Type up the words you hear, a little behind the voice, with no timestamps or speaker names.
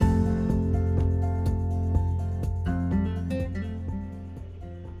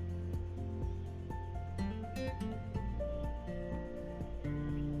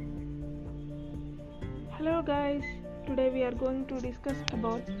Hello guys, today we are going to discuss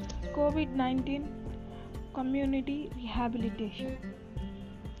about COVID-19 community rehabilitation.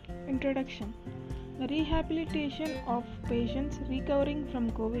 Introduction. The rehabilitation of patients recovering from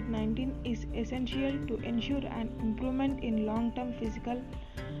COVID-19 is essential to ensure an improvement in long-term physical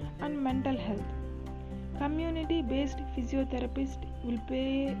and mental health. Community-based physiotherapists will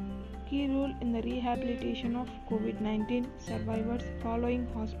play a key role in the rehabilitation of COVID-19 survivors following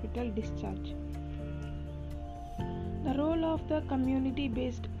hospital discharge. The role of the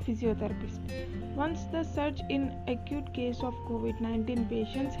community-based physiotherapist. Once the surge in acute case of COVID-19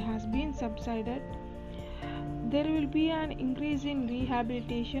 patients has been subsided, there will be an increase in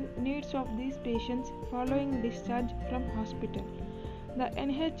rehabilitation needs of these patients following discharge from hospital. The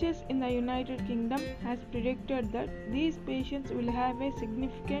NHS in the United Kingdom has predicted that these patients will have a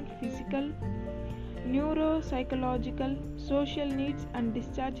significant physical, neuropsychological, social needs and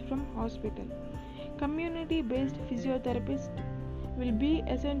discharge from hospital. Community-based physiotherapists will be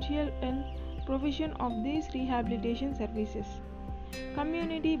essential in provision of these rehabilitation services.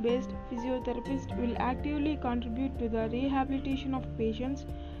 Community-based physiotherapists will actively contribute to the rehabilitation of patients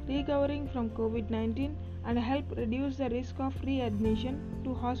recovering from COVID-19 and help reduce the risk of readmission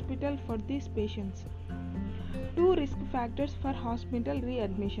to hospital for these patients. Two risk factors for hospital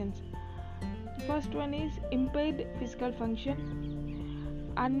readmissions. The first one is impaired physical function,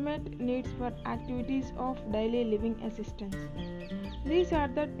 unmet needs for activities of daily living assistance. These are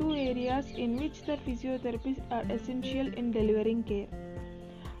the two areas in which the physiotherapists are essential in delivering care.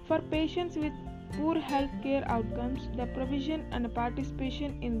 For patients with poor health care outcomes, the provision and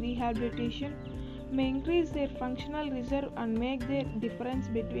participation in rehabilitation may increase their functional reserve and make their difference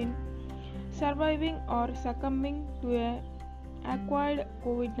between surviving or succumbing to an acquired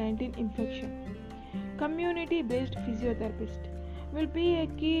COVID-19 infection. Community-based physiotherapist will be a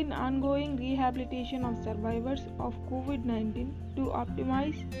key in ongoing rehabilitation of survivors of COVID-19 to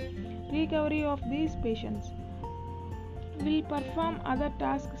optimize recovery of these patients. Will perform other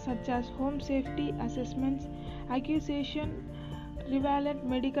tasks such as home safety assessments, acquisition, relevant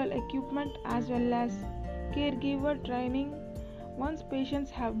medical equipment as well as caregiver training once patients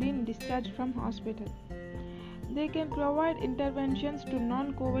have been discharged from hospital. They can provide interventions to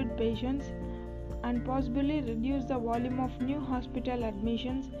non-COVID patients and possibly reduce the volume of new hospital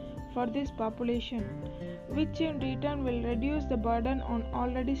admissions for this population, which in return will reduce the burden on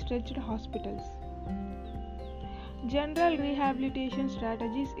already stretched hospitals. General rehabilitation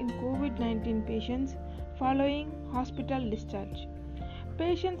strategies in COVID-19 patients following hospital discharge.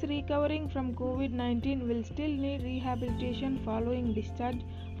 Patients recovering from COVID-19 will still need rehabilitation following discharge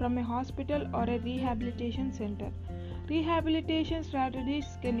from a hospital or a rehabilitation center. Rehabilitation strategies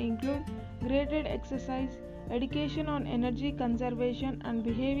can include graded exercise, education on energy conservation and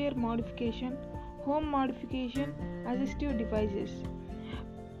behavior modification, home modification, assistive devices.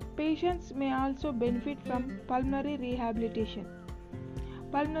 Patients may also benefit from pulmonary rehabilitation.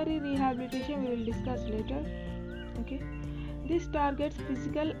 Pulmonary rehabilitation we will discuss later. This targets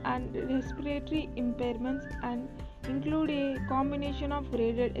physical and respiratory impairments and include a combination of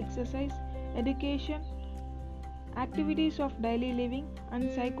graded exercise, education, activities of daily living and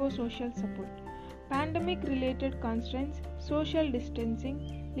psychosocial support. Pandemic related constraints, social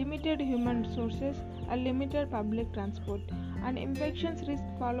distancing, limited human resources and limited public transport and infections risk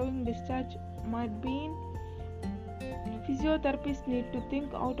following discharge might mean physiotherapists need to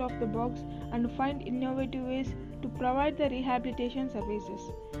think out of the box and find innovative ways to provide the rehabilitation services.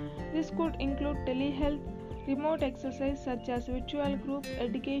 This could include telehealth, remote exercise such as virtual group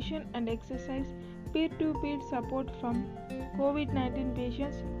education and exercise, peer-to-peer support from COVID-19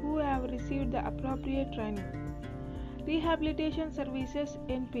 patients who have received the appropriate training. Rehabilitation services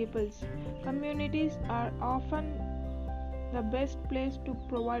in people's communities are often the best place to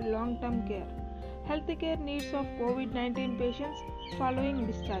provide long-term care. Healthcare needs of COVID-19 patients following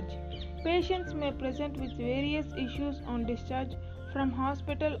discharge. Patients may present with various issues on discharge from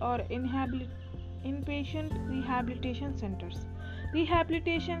hospital or inpatient rehabilitation centers.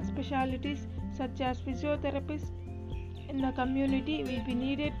 Rehabilitation specialties such as physiotherapists in the community will be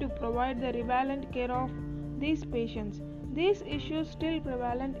needed to provide the relevant care of these patients. These issues still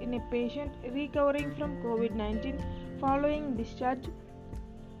prevalent in a patient recovering from COVID-19 following discharge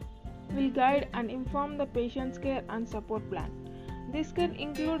will guide and inform the patient's care and support plan. This can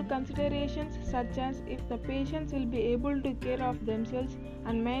include considerations such as if the patients will be able to care of themselves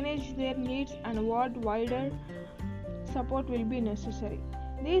and manage their needs and what wider support will be necessary.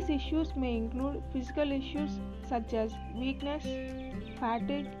 These issues may include physical issues such as weakness,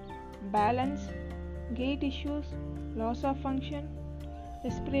 fatigue, balance, gait issues, loss of function,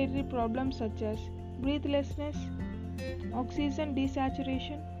 respiratory problems such as breathlessness, oxygen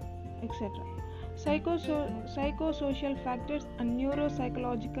desaturation, etc. Psychosocial factors and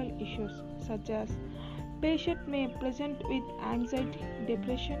neuropsychological issues such as patient may present with anxiety,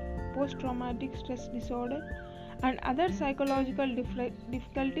 depression, post-traumatic stress disorder, and other psychological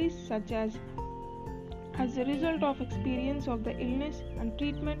difficulties such as a result of experience of the illness and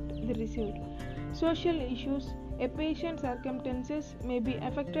treatment they received. Social issues. A patient's circumstances may be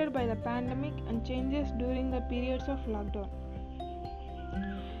affected by the pandemic and changes during the periods of lockdown.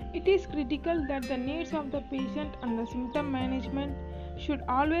 It is critical that the needs of the patient and the symptom management should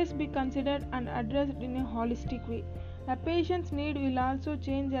always be considered and addressed in a holistic way. The patient's need will also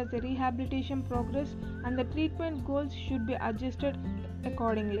change as the rehabilitation progresses, and the treatment goals should be adjusted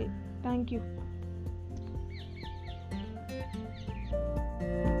accordingly. Thank you.